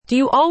Do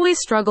you always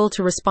struggle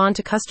to respond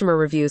to customer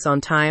reviews on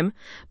time?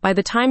 By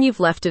the time you've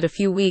left it a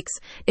few weeks,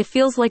 it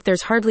feels like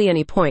there's hardly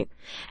any point.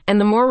 And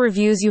the more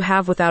reviews you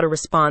have without a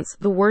response,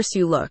 the worse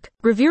you look.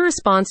 Review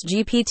Response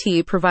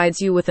GPT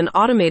provides you with an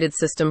automated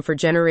system for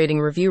generating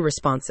review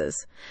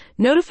responses.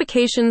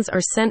 Notifications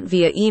are sent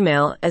via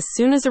email as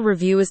soon as a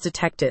review is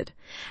detected,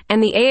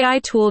 and the AI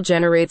tool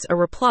generates a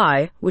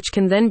reply, which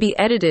can then be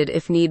edited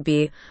if need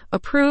be,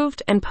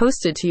 approved, and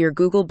posted to your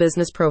Google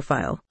Business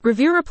profile.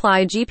 Review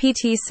Reply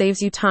GPT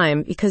saves you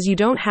time because you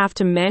don't have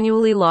to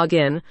manually log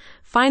in,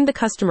 find the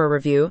customer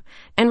review,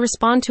 and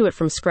respond to it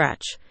from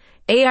scratch.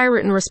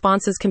 AI-written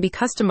responses can be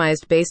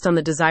customized based on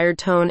the desired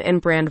tone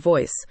and brand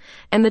voice,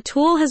 and the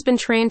tool has been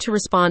trained to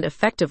respond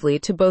effectively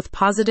to both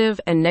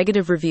positive and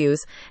negative reviews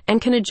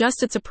and can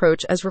adjust its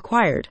approach as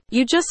required.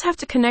 You just have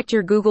to connect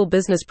your Google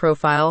Business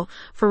profile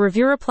for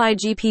Review Reply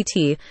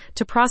GPT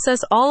to process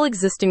all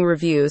existing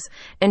reviews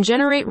and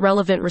generate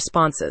relevant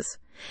responses.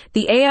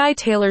 The AI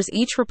tailors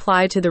each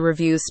reply to the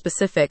review's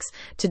specifics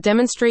to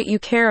demonstrate you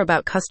care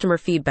about customer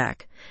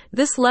feedback.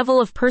 This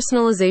level of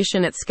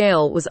personalization at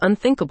scale was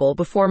unthinkable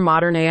before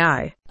modern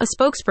AI. A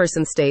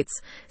spokesperson states,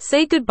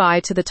 "Say goodbye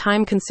to the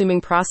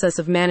time-consuming process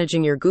of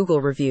managing your Google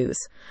reviews.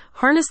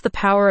 Harness the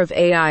power of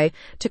AI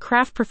to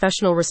craft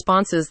professional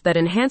responses that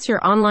enhance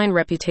your online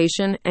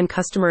reputation and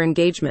customer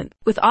engagement."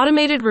 With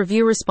automated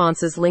review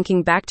responses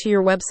linking back to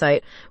your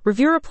website,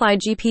 Review Reply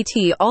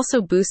GPT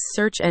also boosts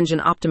search engine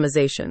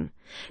optimization.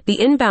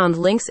 The inbound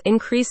links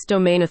increase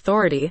domain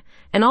authority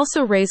and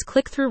also raise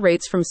click-through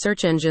rates from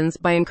search engines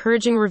by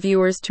encouraging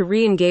reviewers to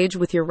re-engage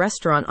with your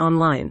restaurant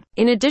online.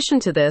 In addition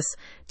to this,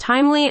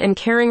 timely and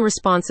caring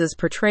responses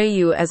portray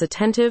you as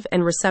attentive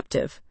and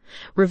receptive.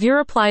 Review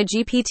Reply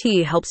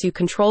GPT helps you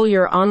control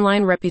your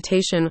online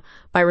reputation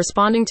by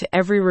responding to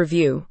every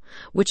review,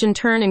 which in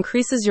turn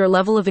increases your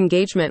level of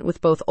engagement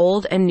with both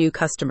old and new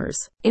customers.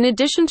 In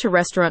addition to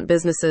restaurant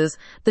businesses,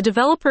 the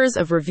developers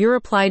of Review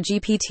Reply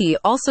GPT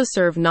also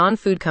serve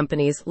non-food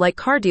companies like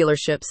car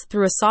dealerships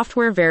through a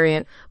software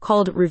variant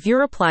called Review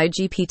Reply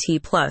GPT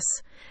Plus.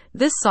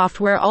 This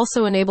software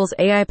also enables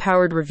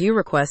AI-powered review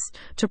requests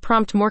to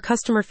prompt more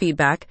customer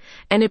feedback,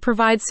 and it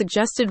provides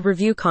suggested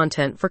review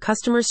content for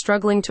customers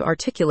struggling to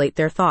articulate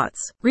their thoughts.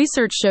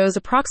 Research shows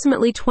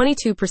approximately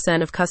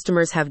 22% of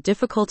customers have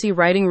difficulty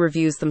writing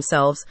reviews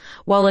themselves,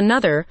 while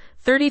another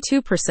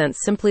 32%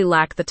 simply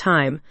lack the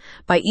time.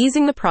 By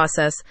easing the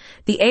process,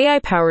 the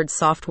AI-powered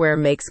software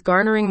makes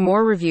garnering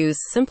more reviews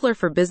simpler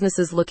for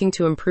businesses looking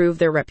to improve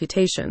their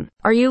reputation.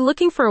 Are you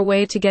looking for a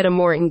way to get a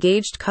more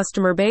engaged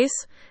customer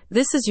base?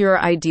 This is your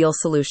ideal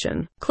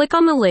solution. Click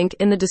on the link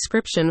in the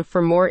description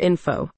for more info.